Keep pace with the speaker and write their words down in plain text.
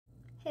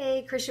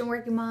Hey, Christian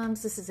Working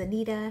Moms, this is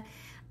Anita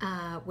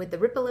with The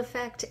Ripple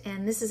Effect,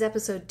 and this is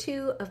episode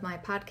 2 of my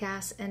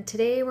podcast. And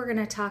today we're going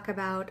to talk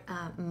about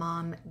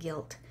mom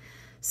guilt.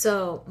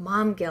 So,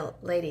 mom guilt,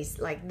 ladies,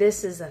 like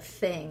this is a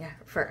thing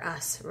for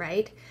us,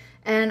 right?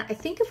 And I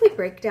think if we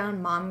break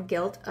down mom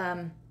guilt,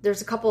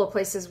 there's a couple of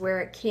places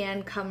where it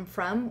can come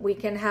from. We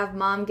can have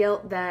mom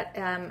guilt that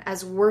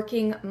as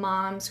working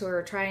moms who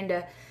are trying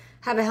to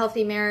have a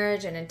healthy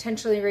marriage and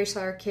intentionally raise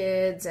our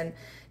kids and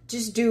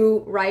just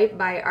do right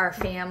by our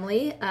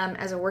family.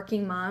 As a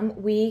working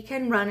mom, we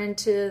can run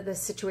into the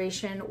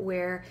situation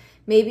where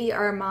maybe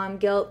our mom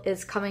guilt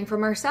is coming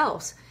from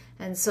ourselves.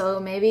 And so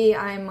maybe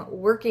I'm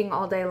working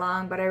all day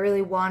long, but I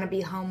really want to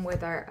be home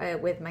with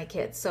my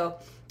kids. So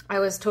I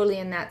was totally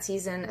in that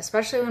season,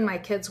 especially when my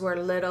kids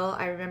were little.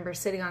 I remember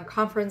sitting on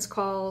conference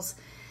calls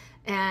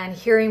and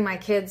hearing my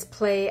kids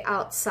play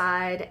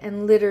outside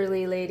and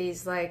literally,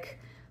 ladies, like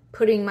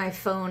putting my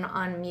phone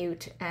on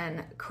mute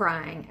and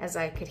crying as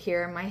I could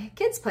hear my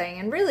kids playing.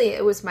 And really,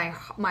 it was my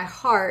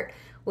heart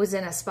was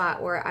in a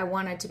spot where I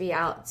wanted to be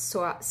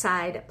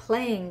outside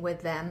playing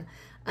with them,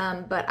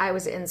 but I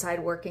was inside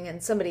working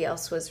and somebody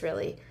else was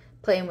really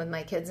playing with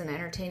my kids and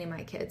entertaining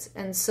my kids.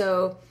 And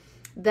so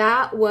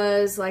that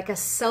was like a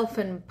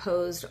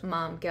self-imposed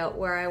mom guilt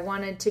where I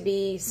wanted to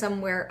be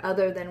somewhere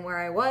other than where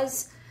I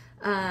was.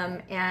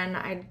 And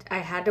I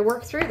had to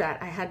work through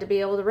that. I had to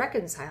be able to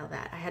reconcile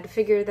that. I had to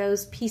figure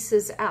those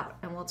pieces out.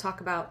 And we'll talk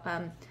about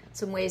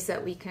some ways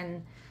that we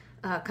can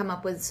come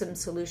up with some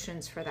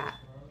solutions for that.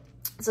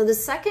 So the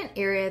second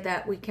area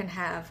that we can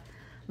have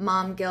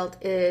mom guilt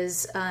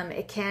is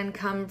it can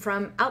come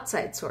from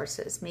outside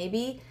sources,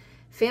 maybe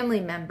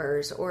family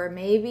members, or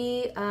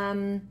maybe,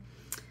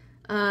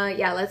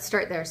 let's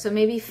start there. So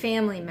maybe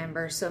family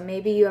members. So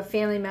maybe you have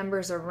family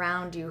members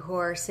around you who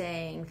are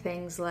saying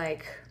things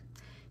like,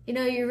 you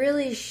know, you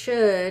really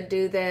should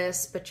do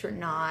this, but you're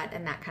not,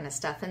 and that kind of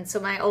stuff. And so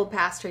my old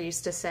pastor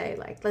used to say,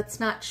 like, let's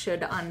not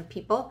should on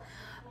people.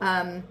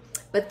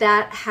 But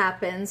that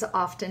happens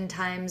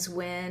oftentimes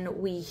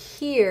when we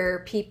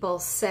hear people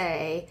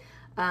say,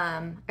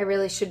 I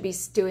really should be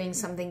doing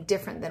something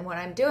different than what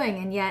I'm doing.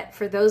 And yet,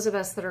 for those of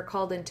us that are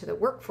called into the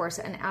workforce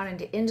and out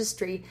into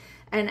industry,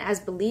 and as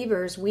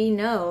believers, we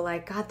know,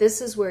 like, God, this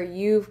is where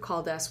you've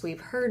called us. We've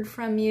heard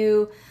from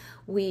you.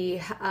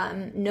 We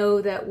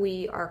know that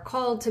we are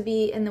called to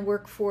be in the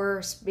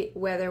workforce,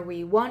 whether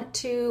we want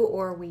to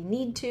or we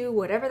need to,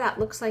 whatever that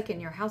looks like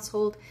in your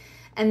household.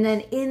 And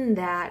then in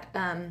that,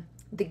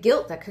 the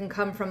guilt that can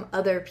come from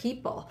other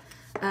people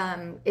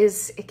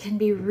it can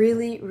be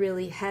really,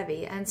 really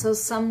heavy. And so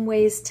some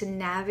ways to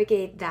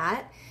navigate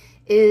that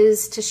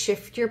is to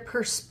shift your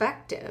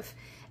perspective.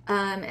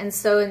 And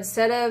so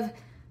instead of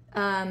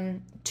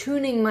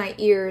tuning my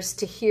ears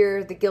to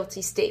hear the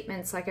guilty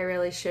statements like I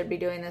really should be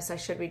doing this, I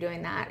should be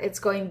doing that, it's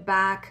going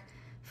back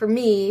for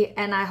me,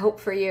 and I hope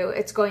for you,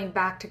 it's going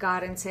back to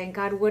God and saying,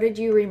 God, what did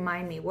you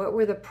remind me? What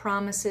were the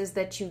promises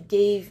that you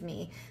gave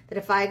me? That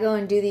if I go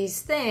and do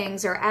these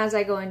things, or as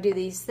I go and do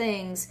these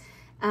things,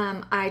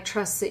 I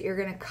trust that you're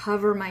going to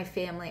cover my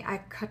family. I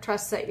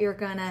trust that you're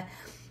going to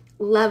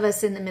love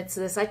us in the midst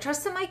of this. I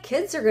trust that my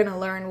kids are going to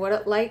learn what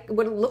it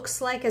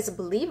looks like as a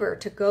believer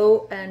to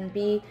go and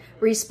be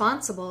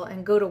responsible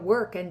and go to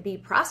work and be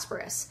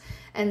prosperous.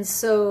 And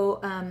so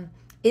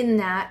in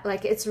that,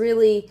 like, it's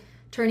really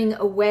turning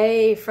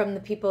away from the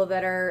people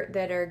that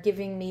are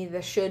giving me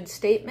the should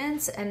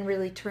statements and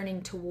really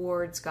turning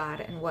towards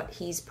God and what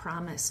He's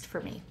promised for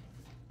me.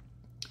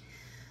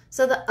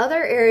 So the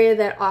other area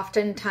that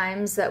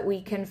oftentimes that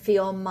we can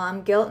feel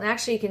mom guilt, and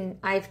actually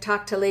I've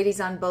talked to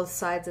ladies on both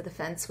sides of the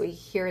fence, we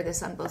hear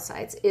this on both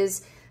sides,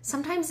 is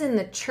sometimes in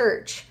the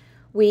church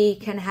we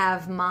can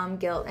have mom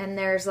guilt. And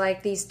there's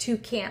like these two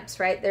camps,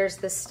 right? There's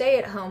the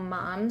stay-at-home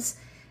moms,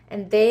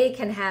 and they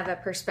can have a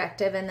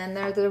perspective, and then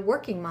there are the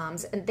working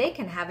moms, and they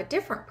can have a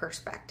different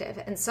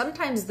perspective. And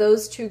sometimes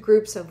those two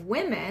groups of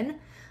women,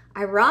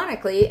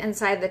 ironically,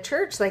 inside the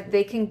church, like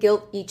they can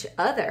guilt each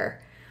other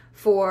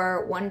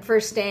for one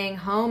for staying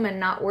home and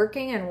not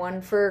working, and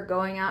one for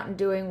going out and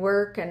doing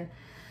work. And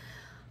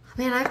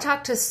man, I've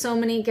talked to so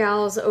many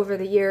gals over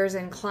the years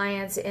and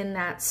clients in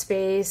that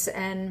space,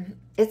 and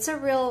it's a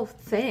real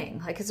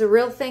thing. Like, it's a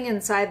real thing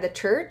inside the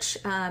church.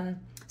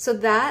 So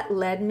that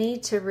led me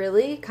to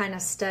really kind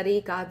of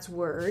study God's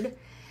word.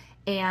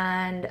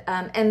 And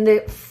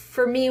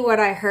for me, what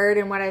I heard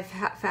and what I've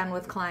found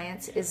with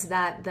clients is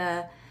that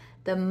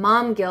the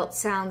mom guilt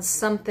sounds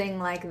something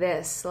like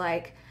this,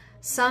 like,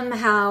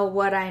 somehow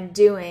what I'm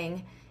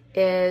doing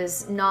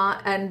is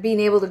not, and being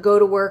able to go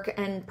to work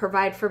and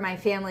provide for my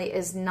family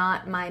is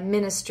not my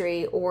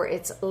ministry, or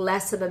it's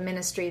less of a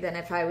ministry than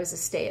if I was a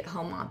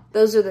stay-at-home mom.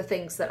 Those are the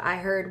things that I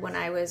heard when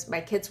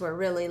my kids were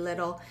really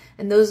little,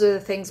 and those are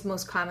the things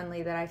most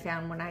commonly that I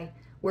found when I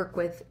work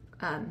with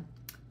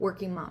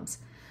working moms.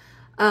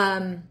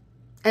 And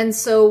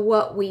so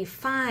what we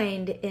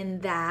find in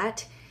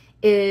that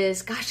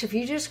is, gosh, if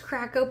you just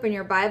crack open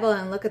your Bible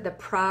and look at the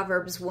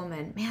Proverbs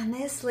woman, man,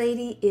 this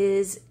lady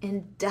is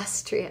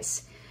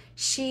industrious.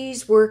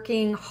 she's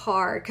working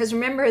hard. Because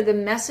remember, the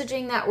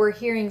messaging that we're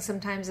hearing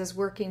sometimes as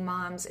working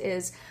moms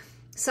is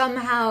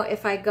somehow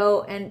if I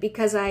go and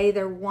because I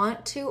either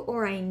want to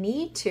or I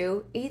need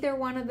to, either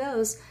one of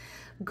those,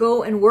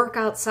 go and work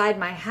outside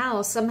my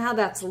house, somehow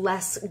that's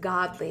less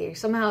godly.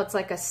 Somehow it's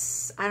like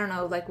I don't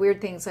know, like weird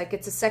things, like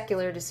it's a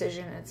secular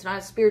decision. It's not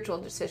a spiritual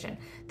decision.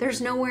 There's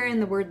nowhere in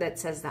the word that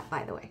says that,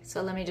 by the way.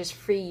 So let me just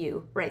free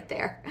you right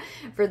there.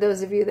 For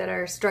those of you that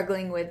are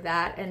struggling with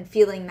that and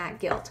feeling that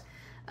guilt,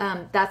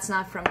 that's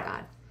not from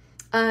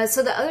God.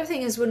 So the other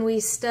thing is when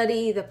we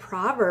study the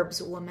Proverbs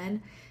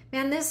woman,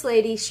 man, this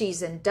lady,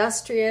 she's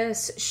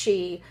industrious.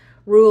 She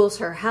rules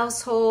her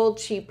household.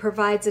 She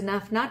provides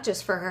enough, not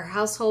just for her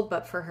household,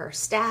 but for her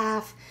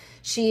staff.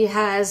 She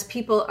has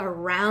people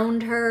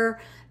around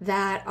her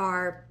that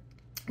are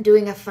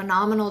doing a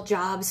phenomenal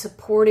job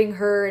supporting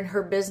her in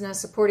her business,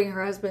 supporting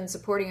her husband,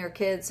 supporting her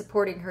kids,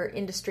 supporting her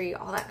industry,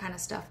 all that kind of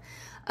stuff.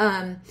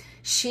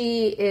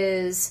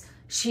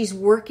 She's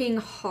working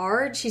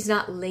hard. She's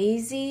not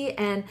lazy.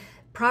 And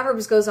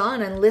Proverbs goes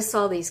on and lists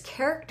all these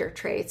character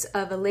traits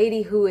of a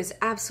lady who is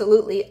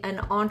absolutely an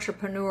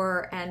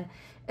entrepreneur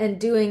and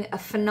doing a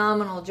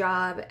phenomenal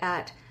job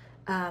at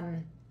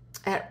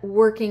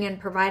working and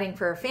providing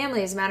for her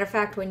family. As a matter of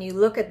fact, when you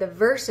look at the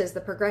verses,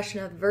 the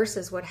progression of the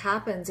verses, what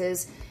happens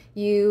is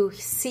you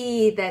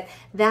see that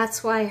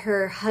that's why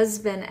her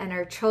husband and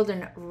her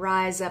children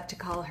rise up to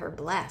call her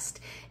blessed,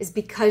 is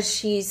because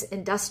she's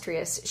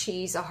industrious.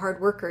 She's a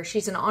hard worker.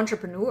 She's an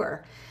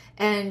entrepreneur.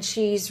 And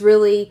she's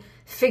really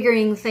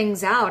figuring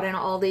things out in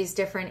all these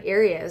different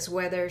areas,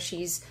 whether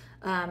she's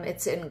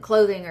it's in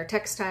clothing or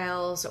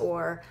textiles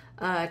or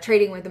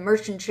trading with the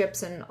merchant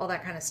ships and all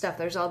that kind of stuff.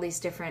 There's all these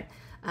different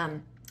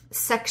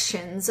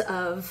sections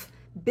of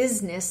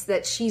business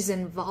that she's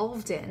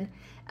involved in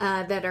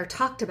that are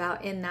talked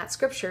about in that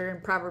scripture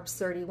in Proverbs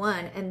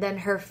 31. And then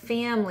her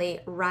family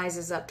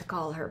rises up to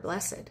call her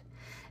blessed.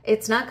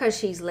 It's not because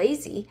she's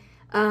lazy.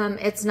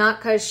 It's not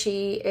because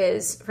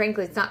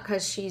it's not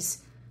because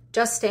she's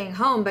just staying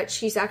home, but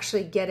she's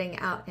actually getting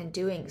out and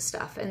doing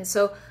stuff. And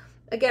so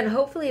again,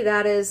 hopefully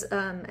that is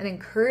an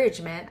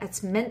encouragement.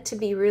 It's meant to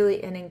be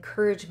really an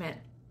encouragement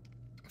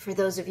for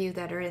those of you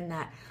that are in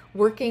that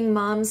working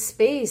mom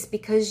space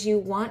because you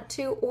want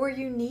to or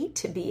you need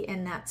to be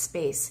in that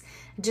space.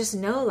 Just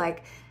know,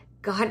 like,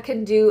 God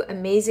can do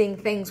amazing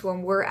things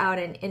when we're out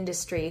in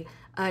industry,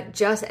 and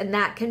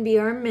that can be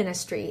our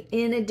ministry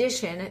in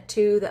addition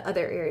to the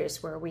other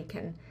areas where we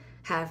can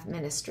have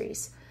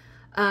ministries.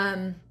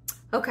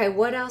 Okay,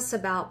 what else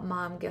about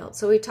mom guilt?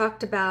 So we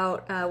talked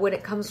about when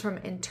it comes from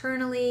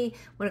internally,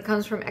 when it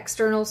comes from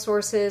external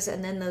sources,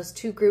 and then those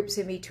two groups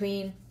in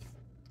between.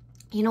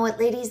 You know what,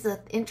 ladies, the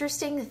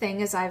interesting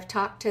thing is I've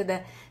talked to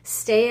the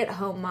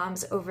stay-at-home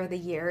moms over the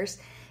years.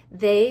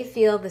 They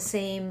feel the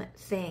same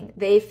thing.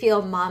 They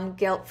feel mom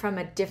guilt from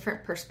a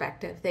different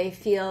perspective. They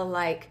feel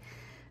like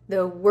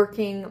the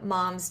working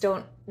moms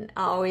don't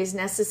always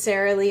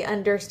necessarily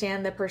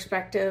understand the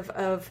perspective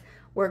of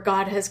where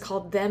God has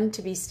called them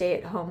to be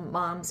stay-at-home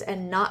moms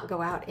and not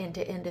go out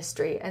into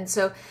industry. And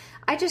so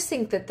I just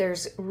think that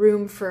there's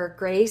room for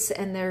grace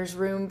and there's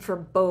room for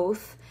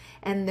both,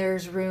 and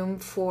there's room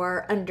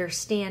for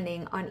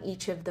understanding on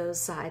each of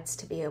those sides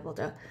to be able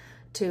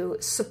to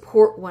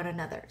support one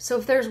another. So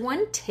if there's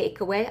one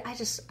takeaway,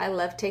 I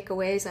love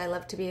takeaways. I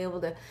love to be able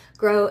to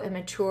grow and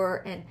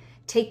mature and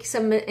take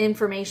some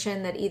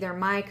information that either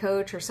my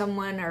coach or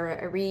someone or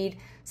I read,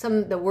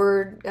 the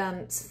word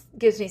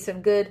gives me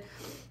some good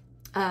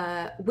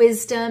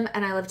wisdom,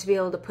 and I love to be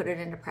able to put it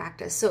into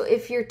practice. So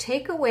if your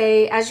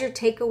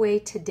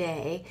takeaway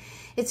today,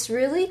 it's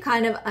really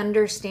kind of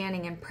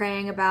understanding and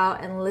praying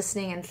about and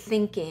listening and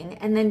thinking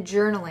and then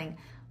journaling.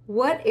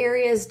 What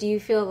areas do you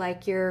feel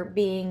like you're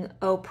being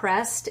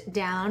oppressed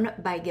down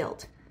by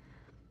guilt?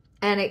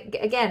 And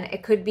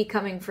it could be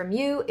coming from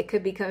you. It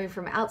could be coming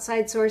from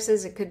outside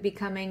sources. It could be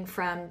coming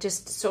from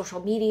just social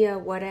media,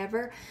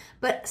 whatever.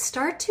 But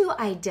start to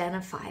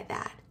identify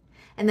that.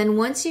 And then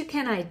once you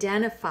can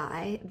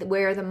identify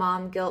where the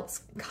mom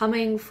guilt's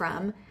coming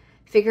from,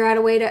 figure out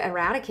a way to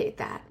eradicate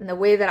that. And the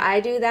way that I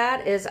do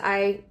that is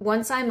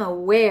once I'm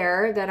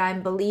aware that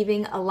I'm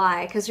believing a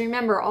lie, because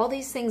remember, all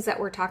these things that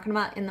we're talking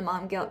about in the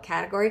mom guilt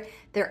category,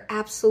 they're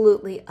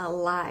absolutely a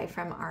lie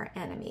from our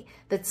enemy.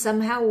 That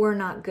somehow we're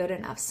not good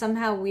enough.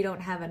 Somehow we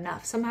don't have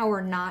enough. Somehow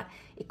we're not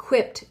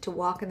equipped to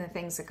walk in the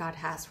things that God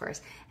has for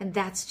us. And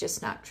that's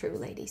just not true,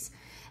 ladies.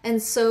 And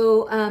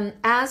so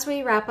as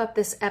we wrap up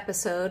this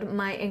episode,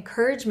 my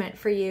encouragement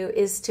for you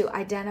is to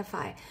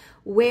identify,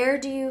 where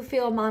do you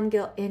feel mom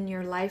guilt in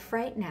your life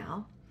right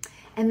now?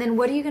 And then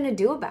what are you going to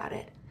do about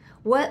it?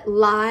 What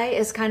lie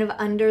is kind of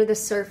under the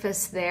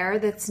surface there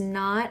that's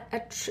not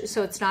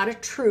so it's not a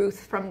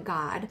truth from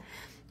God?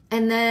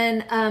 And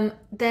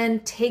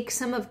then take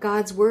some of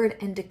God's word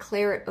and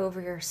declare it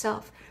over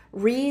yourself.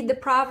 Read the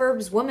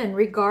Proverbs woman,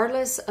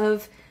 regardless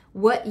of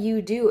what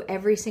you do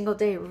every single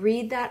day.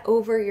 Read that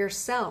over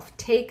yourself.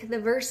 Take the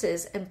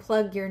verses and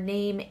plug your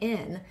name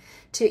in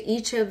to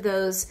each of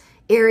those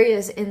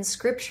areas in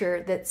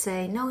scripture that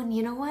say, no, and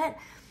you know what?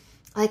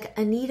 Like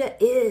Anita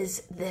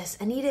is this.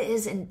 Anita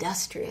is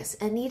industrious.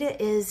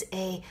 Anita is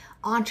a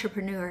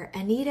entrepreneur.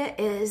 Anita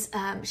is,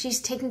 she's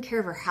taking care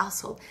of her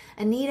household.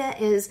 Anita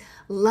is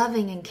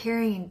loving and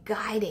caring and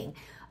guiding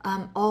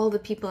all the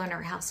people in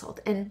her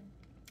household. And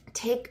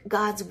take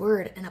God's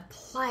word and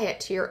apply it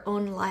to your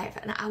own life.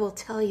 And I will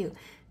tell you,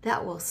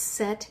 that will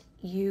set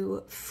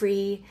you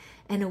free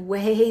in a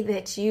way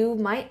that you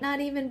might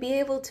not even be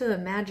able to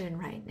imagine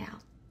right now.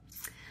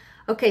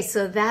 Okay,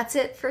 so that's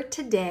it for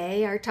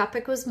today. Our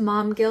topic was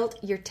mom guilt.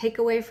 Your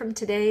takeaway from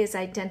today is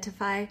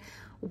identify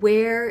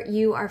where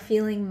you are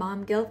feeling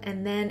mom guilt.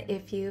 And then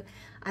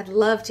I'd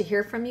love to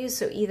hear from you.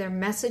 So either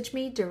message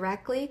me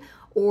directly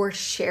or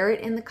share it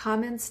in the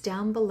comments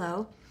down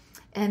below.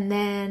 And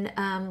then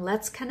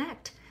let's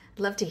connect. I'd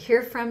love to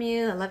hear from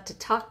you. I'd love to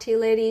talk to you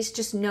ladies.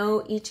 Just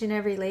know each and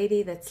every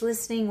lady that's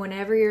listening,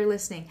 whenever you're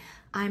listening,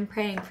 I'm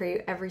praying for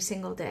you every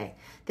single day,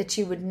 that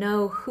you would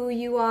know who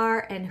you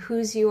are and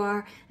whose you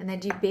are, and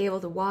that you'd be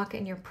able to walk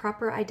in your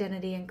proper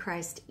identity in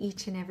Christ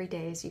each and every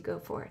day as you go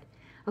forward.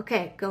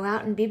 Okay, go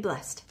out and be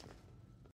blessed.